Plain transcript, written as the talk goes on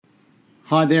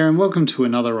Hi there and welcome to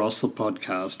another Osler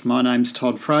podcast. My name's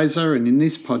Todd Fraser, and in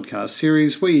this podcast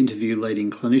series we interview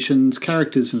leading clinicians,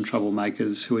 characters and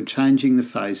troublemakers who are changing the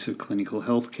face of clinical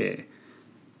healthcare.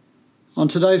 On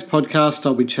today's podcast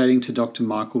I'll be chatting to Dr.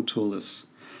 Michael Toolis.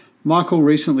 Michael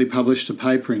recently published a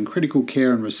paper in Critical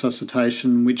Care and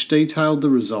Resuscitation which detailed the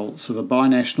results of a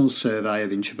binational survey of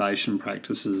intubation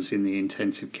practices in the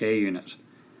intensive care unit.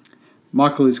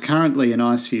 Michael is currently an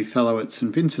ICU Fellow at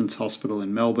St Vincent's Hospital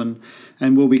in Melbourne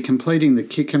and will be completing the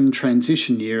Kickham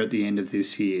transition year at the end of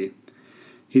this year.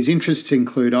 His interests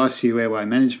include ICU airway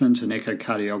management and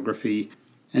echocardiography,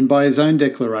 and by his own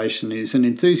declaration is an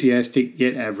enthusiastic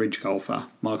yet average golfer.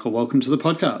 Michael, welcome to the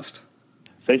podcast.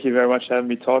 Thank you very much for having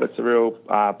me, Todd. It's a real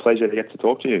pleasure to get to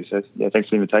talk to you. So, thanks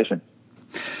for the invitation.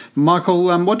 Michael,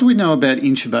 what do we know about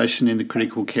intubation in the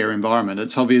critical care environment?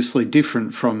 It's obviously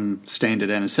different from standard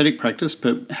anaesthetic practice,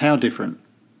 but how different?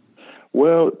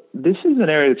 Well, this is an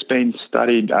area that's been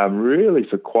studied really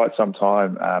for quite some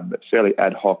time, but fairly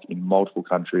ad hoc in multiple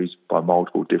countries by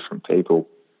multiple different people.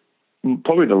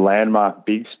 Probably the landmark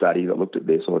big study that looked at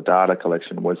this, or data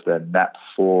collection, was the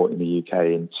NAP4 in the UK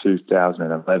in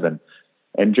 2011.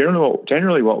 And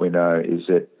generally what we know is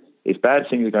that if bad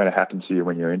things are going to happen to you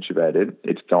when you're intubated,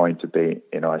 it's going to be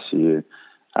in ICU.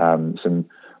 Some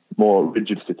more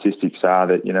rigid statistics are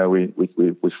that,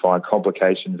 we find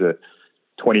complications are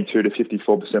 22 to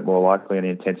 54% more likely in the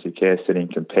intensive care setting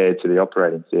compared to the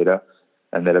operating theatre,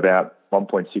 and that about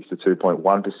 1.6 to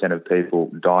 2.1% of people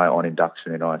die on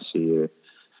induction in ICU.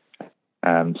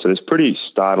 So there's pretty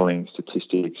startling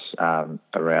statistics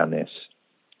around this.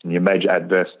 And your major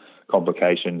adverse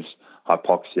complications,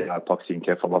 hypoxia,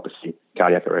 encephalopathy,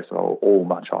 cardiac arrest, are all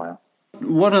much higher.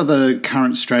 What are the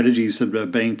current strategies that are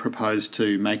being proposed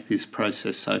to make this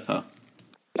process safer?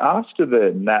 After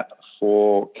the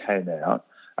NAP4 came out,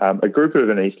 a group of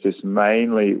anaesthetists,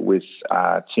 mainly with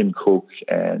Tim Cook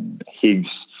and Higgs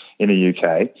in the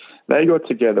UK, they got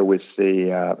together with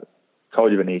the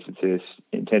College of Anaesthetists,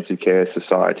 Intensive Care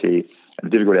Society, and the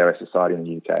Difficult Airway Society in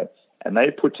the UK, and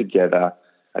they put together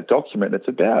a document that's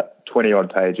about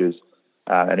 20-odd pages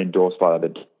and endorsed by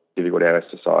the Difficult Airway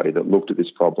Society that looked at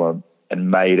this problem and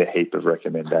made a heap of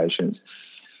recommendations.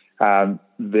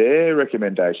 Their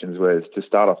recommendations was to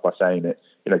start off by saying that,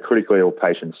 critically ill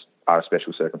patients are a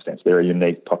special circumstance. They're a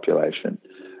unique population.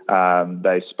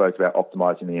 They spoke about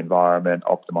optimising the environment,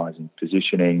 optimising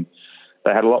positioning.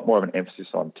 They had a lot more of an emphasis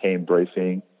on team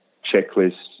briefing,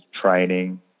 checklists,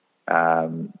 training,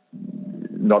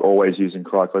 not always using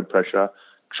cryocloud pressure,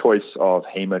 choice of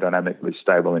hemodynamically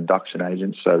stable induction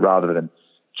agents. So rather than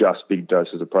just big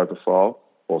doses of propofol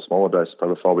or smaller doses of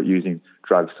propofol, but using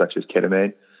drugs such as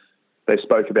ketamine. They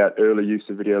spoke about early use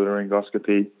of video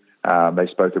laryngoscopy. They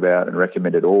spoke about and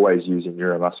recommended always using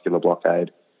neuromuscular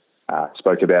blockade.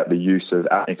 Spoke about the use of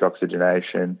apneic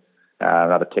oxygenation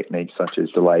and other techniques such as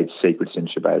delayed sequence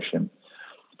intubation.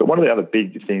 But one of the other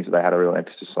big things that they had a real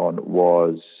emphasis on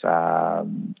was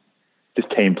just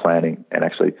team planning and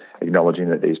actually acknowledging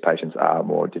that these patients are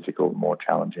more difficult, more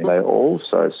challenging. They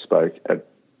also spoke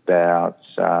about,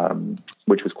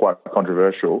 which was quite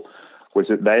controversial, was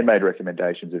that they made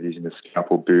recommendations of using the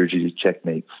scalpel bougie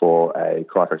technique for a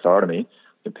cricothyrotomy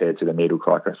compared to the needle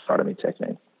cricothyrotomy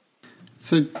technique.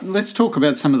 So let's talk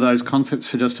about some of those concepts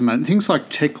for just a moment. Things like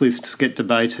checklists get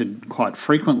debated quite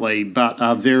frequently but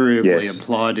are variably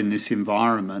applied in this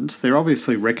environment. They're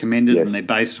obviously recommended and they're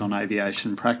based on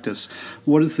aviation practice.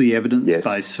 What is the evidence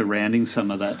base surrounding some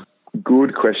of that?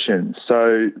 Good question.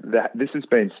 So this has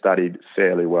been studied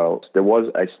fairly well. There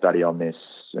was a study on this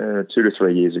 2 to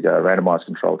 3 years ago, a randomised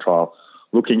controlled trial,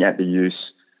 looking at the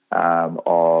use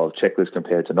of checklists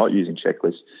compared to not using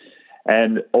checklists.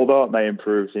 And although it may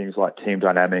improve things like team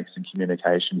dynamics and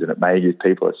communications, and it may give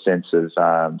people a sense of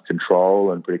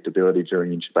control and predictability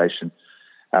during intubation,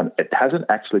 it hasn't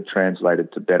actually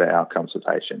translated to better outcomes for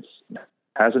patients. It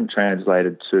hasn't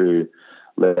translated to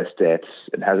less deaths.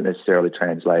 It hasn't necessarily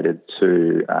translated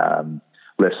to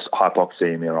less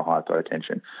hypoxemia or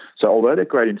hypotension. So although they're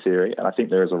great in theory, and I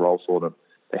think there is a role for them,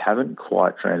 they haven't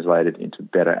quite translated into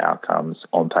better outcomes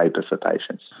on paper for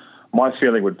patients. My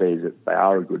feeling would be that they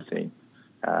are a good thing,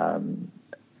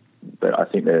 but I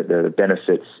think the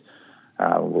benefits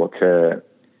will occur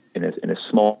in a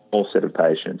small set of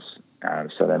patients,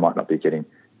 so they might not be getting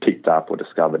picked up or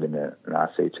discovered in an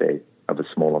RCT of a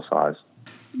smaller size.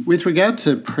 With regard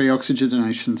to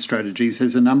pre-oxygenation strategies,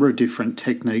 there's a number of different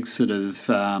techniques that have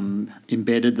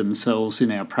embedded themselves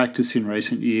in our practice in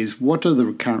recent years. What are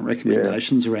the current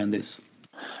recommendations around this?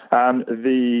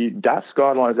 The DAS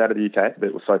guidelines out of the UK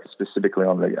that were focused specifically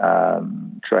on the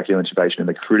tracheal intubation in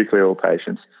the critically ill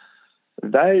patients,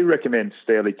 They recommend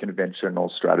fairly conventional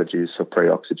strategies for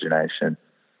pre-oxygenation.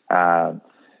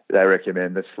 They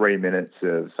recommend the 3 minutes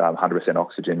of 100%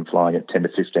 oxygen flying at 10 to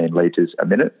 15 litres a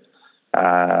minute.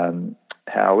 However,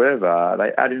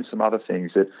 they add in some other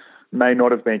things that may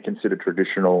not have been considered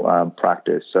traditional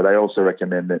practice. So they also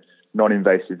recommend that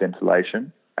non-invasive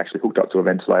ventilation, actually hooked up to a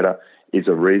ventilator, is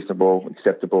a reasonable,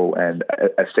 acceptable and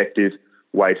effective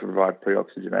way to provide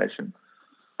pre-oxygenation.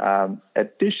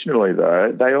 Additionally,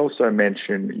 though, they also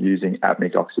mention using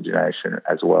apneic oxygenation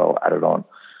as well added on.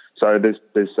 So there's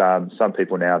some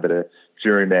people now that are,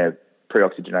 during their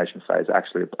pre-oxygenation phase,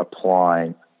 actually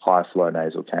applying high-flow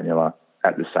nasal cannula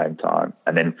at the same time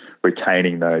and then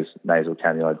retaining those nasal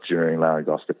cannula during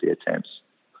laryngoscopy attempts.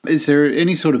 Is there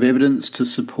any sort of evidence to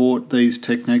support these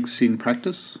techniques in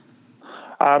practice?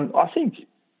 I think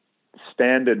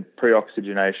standard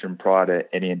pre-oxygenation prior to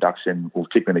any induction, well,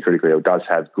 particularly in the critical ill, does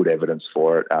have good evidence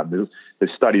for it.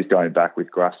 There's studies going back with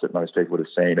graphs that most people would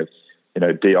have seen of,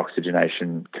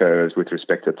 deoxygenation curves with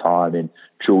respect to time in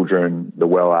children, the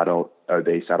well adult,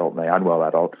 obese adult, and the unwell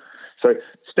adult. So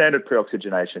standard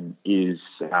pre-oxygenation is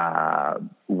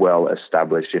well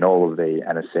established in all of the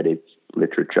anaesthetic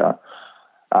literature.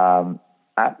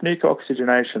 Apneic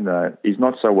oxygenation, though, is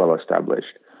not so well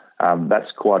established.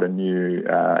 That's quite a new,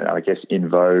 in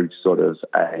vogue sort of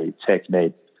a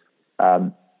technique.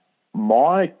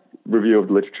 My review of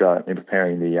the literature in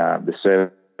preparing the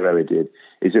survey we did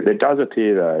is that there does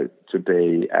appear, though, to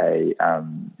be a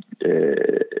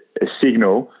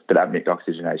signal that apneic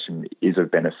oxygenation is of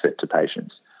benefit to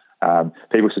patients.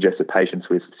 People suggest that patients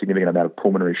with significant amount of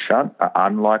pulmonary shunt are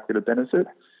unlikely to benefit,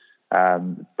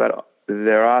 but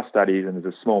there are studies, and there's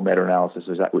a small meta-analysis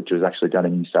which was actually done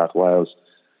in New South Wales,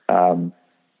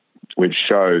 which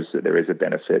shows that there is a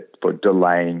benefit for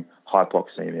delaying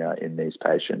hypoxemia in these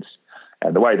patients.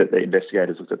 And the way that the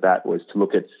investigators looked at that was to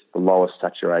look at the lowest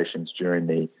saturations during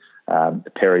the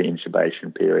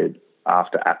peri-intubation period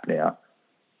after apnea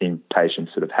in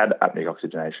patients that have had apneic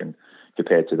oxygenation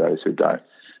compared to those who don't.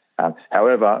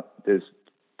 However, there's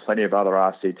plenty of other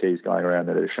RCTs going around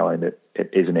that are showing that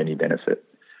it isn't any benefit.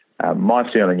 My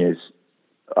feeling is,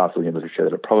 after looking at literature,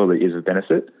 that it probably is a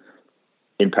benefit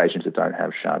in patients that don't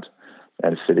have shunt.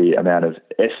 And for the amount of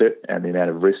effort and the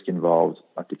amount of risk involved,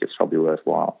 I think it's probably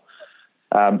worthwhile.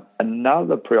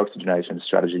 Another pre-oxygenation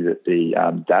strategy that the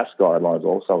DAS guidelines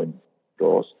also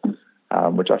endorse,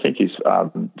 which I think is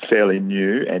fairly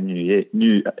new and unique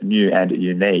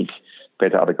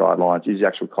compared to other guidelines, is the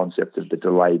actual concept of the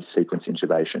delayed sequence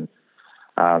intubation,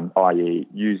 i.e.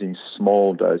 using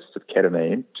small doses of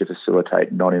ketamine to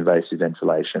facilitate non-invasive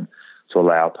ventilation to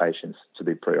allow patients to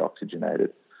be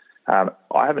pre-oxygenated. I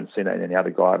haven't seen that in any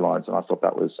other guidelines, and I thought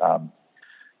that was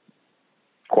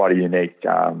quite a unique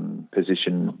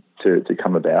position to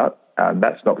come about.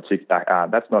 That's not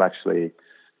actually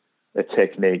a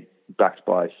technique backed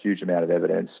by a huge amount of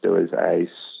evidence. There was a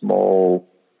small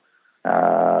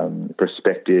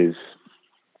prospective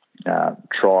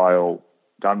trial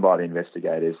done by the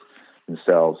investigators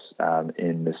themselves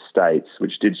in the States,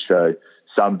 which did show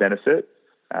some benefit,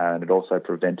 and it also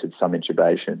prevented some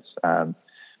intubations.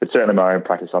 But certainly in my own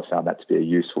practice, I've found that to be a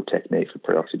useful technique for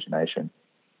pre-oxygenation.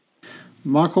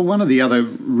 Michael, one of the other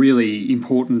really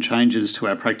important changes to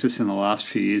our practice in the last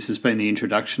few years has been the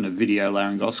introduction of video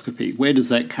laryngoscopy. Where does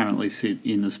that currently sit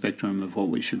in the spectrum of what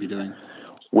we should be doing?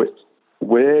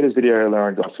 Where does video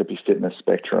laryngoscopy fit in the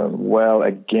spectrum? Well,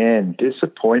 again,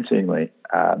 disappointingly,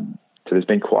 so there's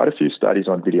been quite a few studies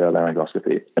on video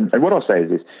laryngoscopy. And what I'll say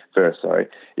is this first,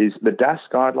 is the DAS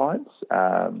guidelines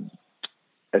are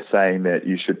saying that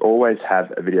you should always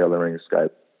have a video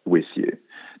laryngoscope with you.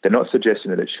 They're not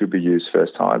suggesting that it should be used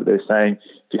first time. They're saying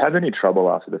if you have any trouble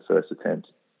after the first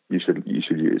attempt, you should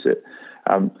use it.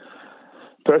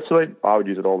 Personally, I would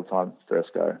use it all the time,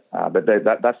 first go. But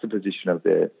that's the position of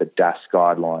the DAS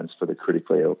guidelines for the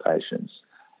critically ill patients.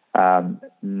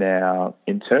 Now,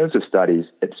 in terms of studies,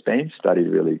 it's been studied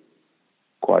really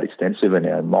quite extensively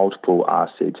now in multiple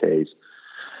RCTs.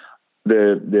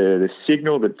 The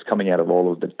signal that's coming out of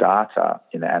all of the data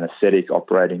in the anaesthetic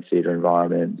operating theatre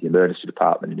environment, the emergency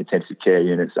department, and intensive care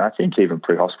units, and I think even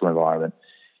pre-hospital environment,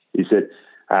 is that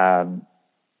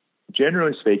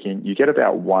generally speaking, you get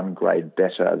about 1 grade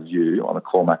better view on a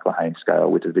Cormack-Lehane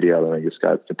scale with a video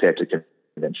laryngoscope compared to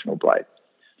conventional blade.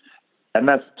 And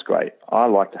that's great. I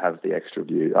like to have the extra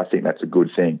view. I think that's a good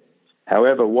thing.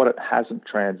 However, what it hasn't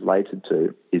translated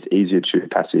to is easier tube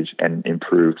passage and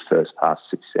improved first pass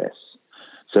success.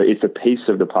 So it's a piece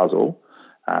of the puzzle,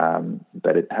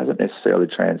 but it hasn't necessarily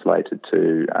translated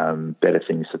to better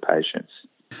things for patients.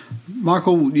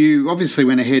 Michael, you obviously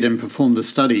went ahead and performed the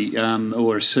study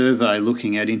or a survey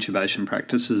looking at intubation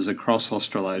practices across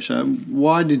Australasia.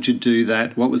 Why did you do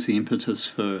that? What was the impetus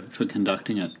for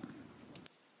conducting it?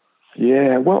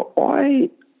 Yeah, well,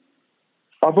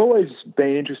 I've always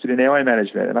been interested in airway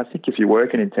management, and I think if you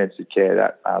work in intensive care,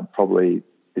 that probably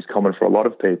is common for a lot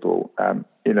of people.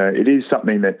 It is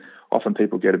something that often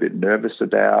people get a bit nervous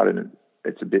about, and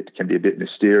can be a bit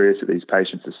mysterious that these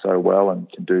patients are so well and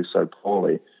can do so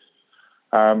poorly.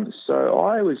 So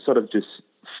I was sort of just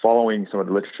following some of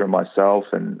the literature myself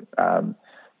and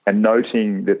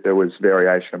noting that there was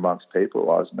variation amongst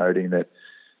people. I was noting that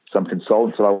some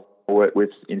consultants that I worked with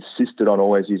insisted on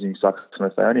always using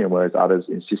cyclophosphamide, whereas others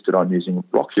insisted on using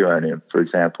rocuronium, for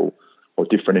example, or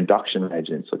different induction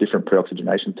agents or different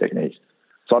pre-oxygenation techniques.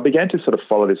 So I began to sort of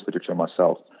follow this literature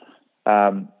myself.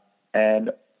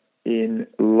 And in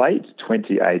late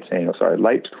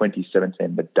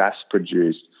 2017, the DAS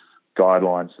produced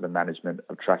guidelines for the management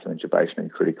of tracheal intubation in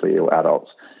critically ill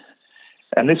adults.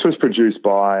 And this was produced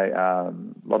by a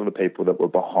lot of the people that were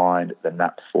behind the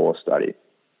NAP4 study.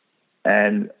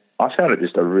 And I found it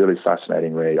just a really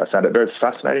fascinating read. I found it a very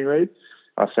fascinating read.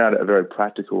 I found it a very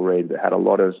practical read that had a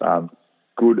lot of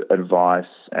good advice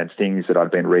and things that I'd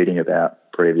been reading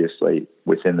about previously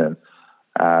within them,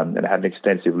 and it had an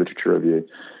extensive literature review.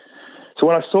 So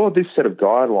when I saw this set of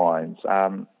guidelines,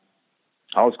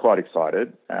 I was quite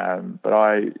excited, but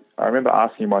I remember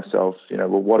asking myself,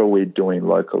 what are we doing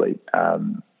locally?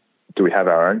 Do we have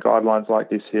our own guidelines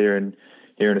like this here in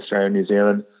Australia and New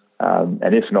Zealand?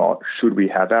 And if not, should we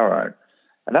have our own?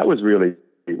 And that was really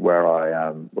where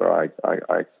I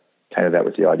came about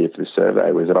with the idea for the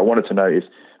survey, was that I wanted to know if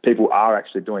people are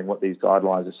actually doing what these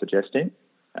guidelines are suggesting,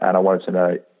 and I wanted to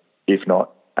know, if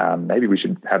not, maybe we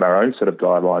should have our own set of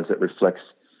guidelines that reflects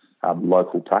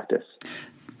local practice.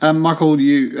 Michael,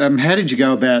 how did you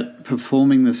go about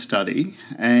performing the study,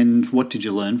 and what did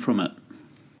you learn from it?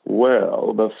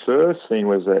 Well, the first thing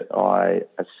was that I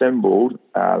assembled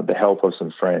the help of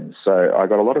some friends. So I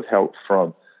got a lot of help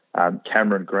from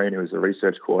Cameron Green, who was the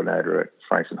research coordinator at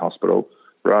Frankston Hospital,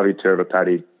 Ravi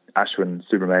Tervapati, Ashwin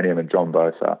Subramaniam, and John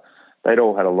Botha. They'd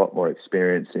all had a lot more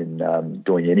experience in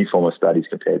doing any form of studies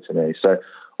compared to me. So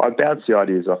I bounced the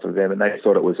ideas off of them, and they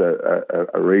thought it was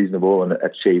a reasonable and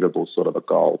achievable sort of a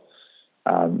goal.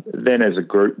 Then as a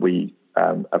group, we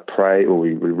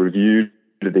reviewed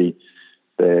the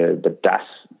DAS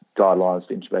guidelines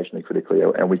for intubation and critically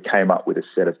ill, and we came up with a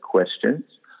set of questions.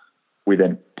 We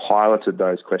then piloted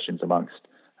those questions amongst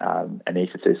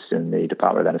anaesthetists in the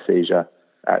Department of Anaesthesia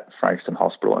at Frankston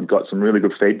Hospital and got some really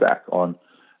good feedback on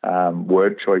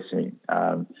word choicing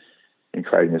in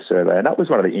creating the survey. And that was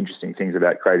one of the interesting things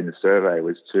about creating the survey,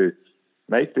 was to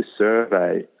make the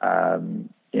survey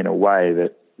in a way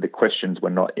that the questions were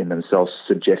not in themselves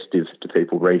suggestive to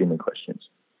people reading the questions.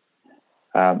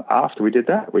 After we did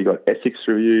that, we got ethics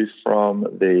review from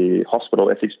the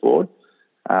hospital ethics board.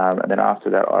 And then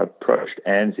after that, I approached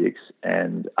ANZICS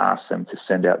and asked them to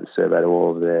send out the survey to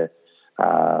all of their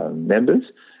members.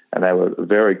 And they were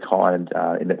very kind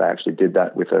in that they actually did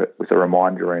that with a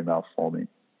reminder email for me.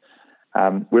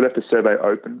 We left the survey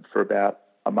open for about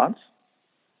a month,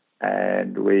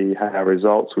 and we had our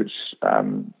results, which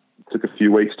took a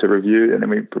few weeks to review, and then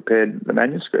we prepared the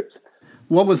manuscript.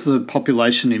 What was the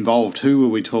population involved? Who were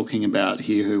we talking about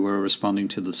here who were responding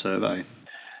to the survey?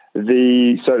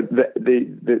 The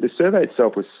survey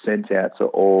itself was sent out to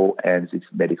all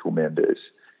ANZICS medical members.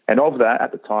 And of that,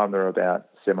 at the time, there were about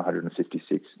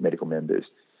 756 medical members.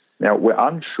 Now, we're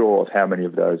unsure of how many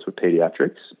of those were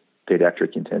paediatric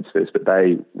intensivists, but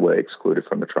they were excluded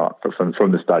from the trial,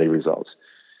 from the study results.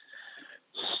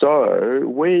 So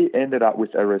we ended up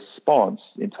with a response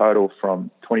in total from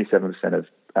 27% of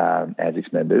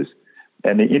ANZICS members.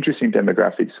 And the interesting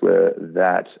demographics were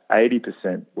that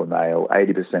 80% were male,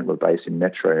 80% were based in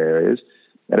metro areas,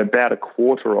 and about a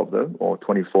quarter of them, or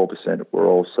 24%, were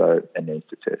also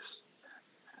anaesthetists.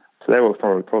 So they were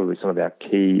probably some of our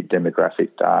key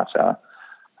demographic data.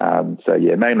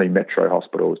 Mainly metro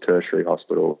hospitals, tertiary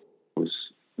hospitals,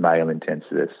 male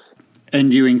intensivists.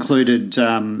 And you included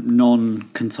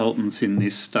non-consultants in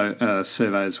this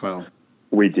survey as well?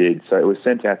 We did. So it was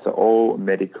sent out to all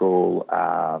medical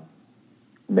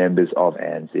members of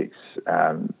ANZICS.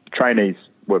 Trainees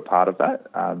were part of that.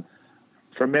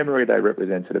 From memory, they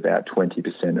represented about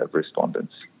 20% of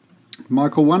respondents.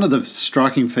 Michael, one of the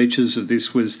striking features of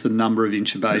this was the number of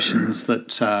intubations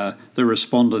that the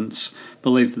respondents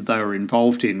believed that they were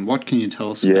involved in. What can you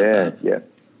tell us about that? Yeah.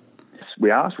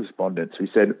 We asked respondents, we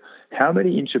said, how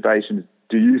many intubations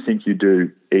do you think you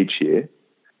do each year?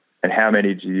 and how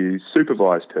many do you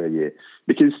supervise per year?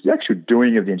 Because the actual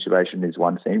doing of the intubation is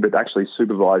one thing, but actually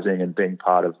supervising and being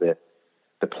part of the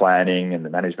planning and the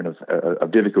management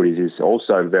of difficulties is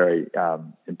also very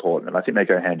important, and I think they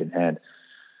go hand in hand.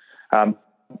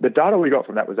 The data we got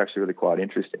from that was actually really quite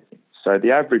interesting. So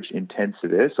the average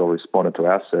intensivist or respondent to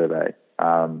our survey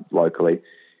locally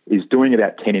is doing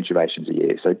about 10 intubations a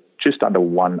year, so just under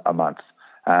one a month.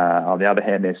 On the other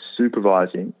hand, they're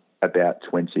supervising about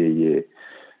 20 a year.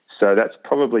 So that's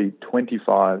probably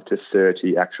 25 to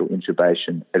 30 actual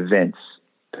intubation events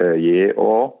per year,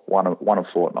 or one a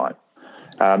fortnight.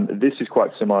 This is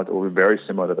quite similar, or very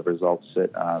similar to the results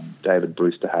that David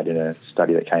Brewster had in a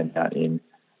study that came out in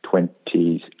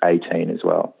 2018 as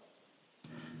well.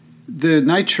 The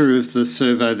nature of the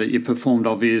survey that you performed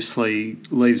obviously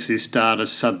leaves this data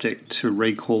subject to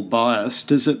recall bias.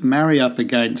 Does it marry up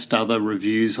against other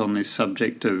reviews on this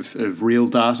subject of real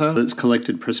data that's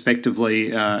collected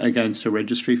prospectively against a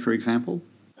registry, for example?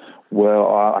 Well,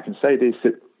 I can say this,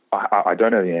 that I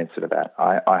don't know the answer to that.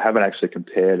 I haven't actually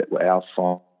compared our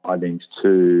findings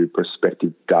to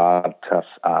prospective data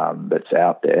that's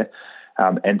out there.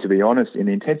 And to be honest, in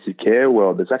the intensive care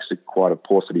world, there's actually quite a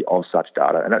paucity of such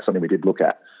data, and that's something we did look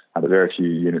at. But very few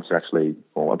units are actually,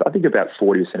 or I think about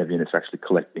 40% of units are actually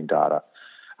collecting data.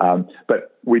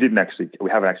 But we haven't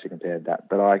actually compared that.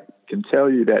 But I can tell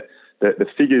you that the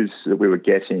figures that we were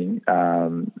getting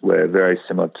were very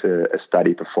similar to a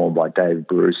study performed by David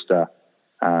Brewster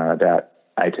about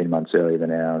 18 months earlier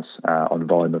than ours on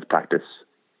volume of practice.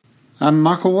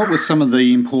 Michael, what were some of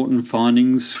the important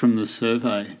findings from the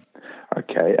survey?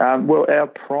 Okay. Well, the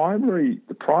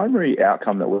primary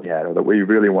outcome that we had, or that we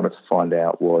really wanted to find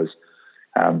out, was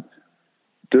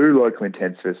do local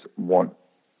intensivists want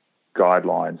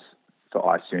guidelines for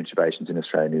ICU intubations in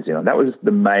Australia and New Zealand? That was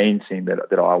the main thing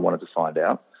that I wanted to find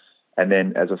out. And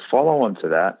then as a follow-on to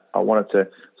that, I wanted to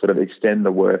sort of extend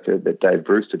the work that Dave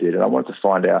Brewster did, and I wanted to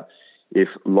find out if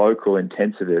local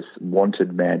intensivists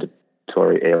wanted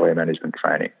mandatory airway management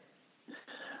training.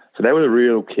 So they were the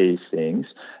real key things.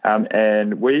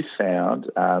 And we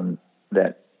found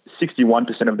that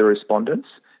 61% of the respondents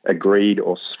agreed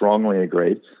or strongly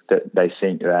agreed that they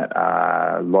think that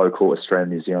local Australian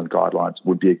New Zealand guidelines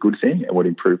would be a good thing and would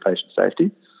improve patient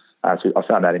safety. So I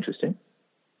found that interesting.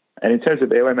 And in terms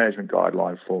of airway management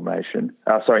guideline formation,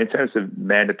 in terms of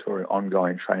mandatory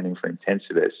ongoing training for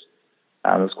intensivists,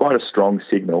 it was quite a strong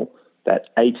signal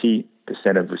that 80%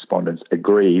 of respondents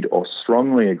agreed or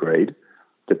strongly agreed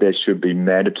that there should be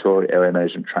mandatory airway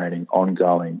management training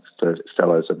ongoing for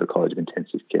fellows of the College of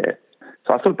Intensive Care.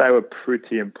 So I thought they were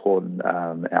pretty important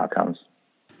outcomes.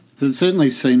 So it certainly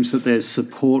seems that there's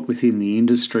support within the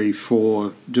industry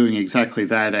for doing exactly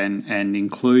that and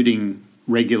including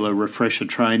regular refresher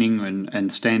training and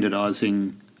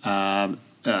standardising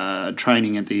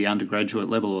training at the undergraduate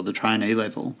level or the trainee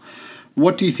level.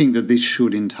 What do you think that this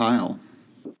should entail?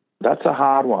 That's a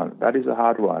hard one. That is a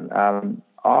hard one.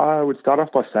 I would start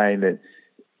off by saying that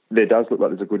there does look like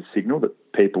there's a good signal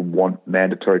that people want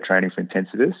mandatory training for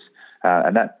intensivists,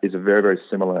 and that is a very, very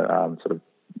similar sort of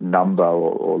number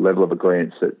or level of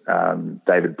agreement that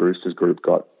David Brewster's group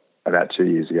got about 2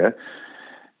 years ago.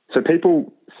 So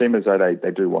people seem as though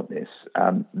they do want this.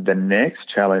 The next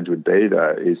challenge would be,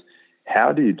 though, is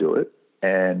how do you do it,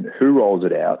 and who rolls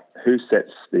it out, who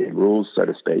sets the rules, so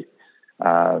to speak,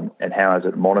 and how is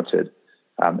it monitored?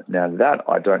 Now, that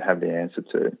I don't have the answer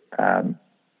to.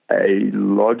 A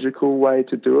logical way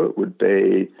to do it would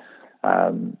be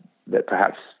that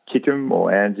perhaps KICM or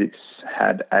ANZICS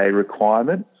had a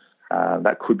requirement.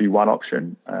 That could be one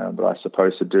option, but I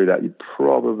suppose to do that you'd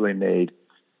probably need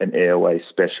an airway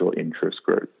special interest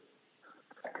group.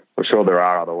 I'm sure there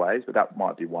are other ways, but that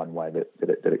might be one way that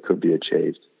it could be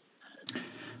achieved.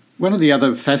 One of the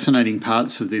other fascinating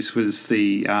parts of this was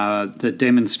the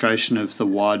demonstration of the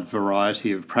wide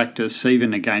variety of practice,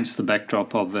 even against the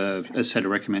backdrop of a set of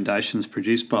recommendations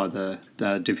produced by the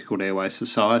Difficult Airway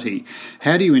Society.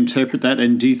 How do you interpret that,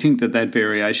 and do you think that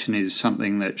variation is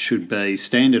something that should be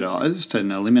standardised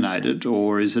and eliminated,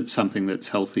 or is it something that's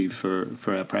healthy for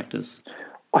our practice?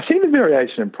 I think the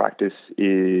variation in practice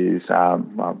is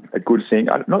a good thing.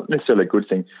 Not necessarily a good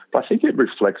thing, but I think it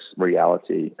reflects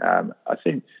reality. I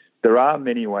think there are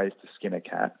many ways to skin a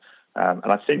cat,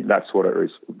 and I think that's what it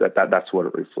is. That's what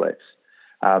it reflects.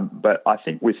 But I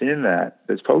think within that,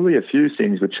 there's probably a few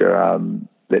things which are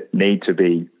that need to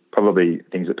be probably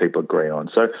things that people agree on.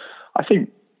 So I think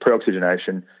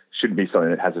pre-oxygenation shouldn't be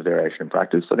something that has a variation in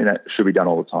practice. I think that should be done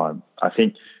all the time. I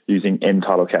think using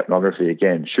end-tidal capnography,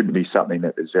 again, shouldn't be something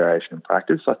that there's variation in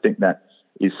practice. I think that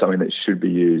is something that should be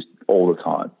used all the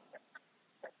time.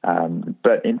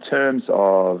 But in terms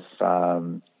of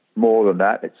more than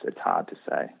that, it's hard to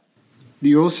say.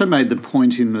 You also made the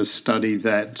point in the study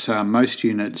that most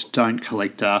units don't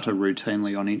collect data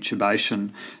routinely on intubation.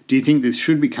 Do you think this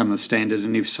should become the standard,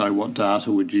 and if so, what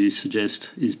data would you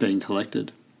suggest is being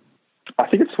collected? I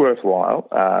think it's worthwhile,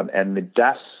 and the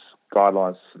DAS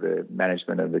guidelines for the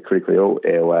management of the critically ill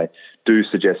airway do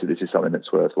suggest that this is something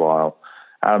that's worthwhile.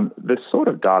 The sort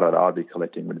of data that I'd be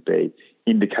collecting would be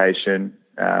indication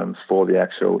for the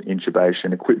actual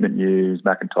intubation, equipment used,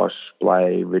 Macintosh,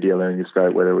 Blay,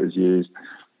 radiolaryngoscope, whether it was used,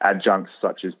 adjuncts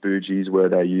such as bougies, were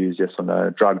they used, yes or no,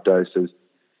 drug doses.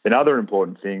 And other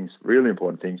important things, really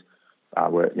important things,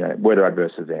 were there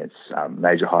adverse events,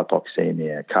 major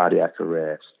hypoxemia, cardiac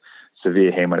arrest,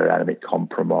 severe hemodynamic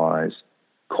compromise,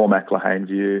 Cormack-Lehane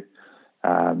view.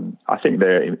 I think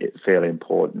they're fairly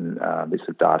important bits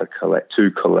of data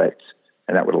to collect,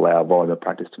 and that would allow volume of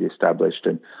practice to be established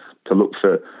and to look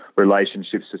for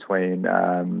relationships between,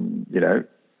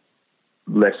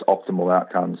 less optimal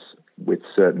outcomes with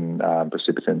certain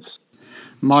precipitants.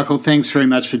 Michael, thanks very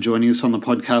much for joining us on the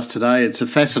podcast today. It's a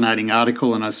fascinating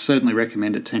article, and I certainly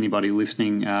recommend it to anybody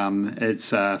listening.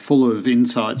 It's full of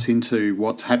insights into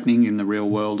what's happening in the real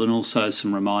world, and also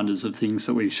some reminders of things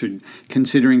that we should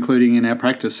consider including in our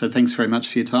practice. So thanks very much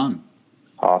for your time.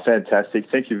 Oh, fantastic.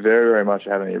 Thank you very, very much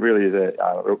for having me. It really is a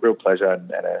real pleasure and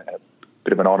a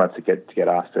bit of an honour to get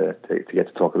asked to get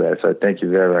to talk about it. So thank you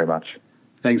very, very much.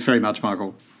 Thanks very much,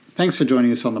 Michael. Thanks for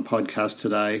joining us on the podcast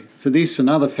today. For this and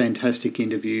other fantastic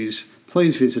interviews,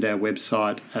 please visit our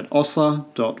website at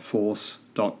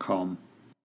osler.force.com.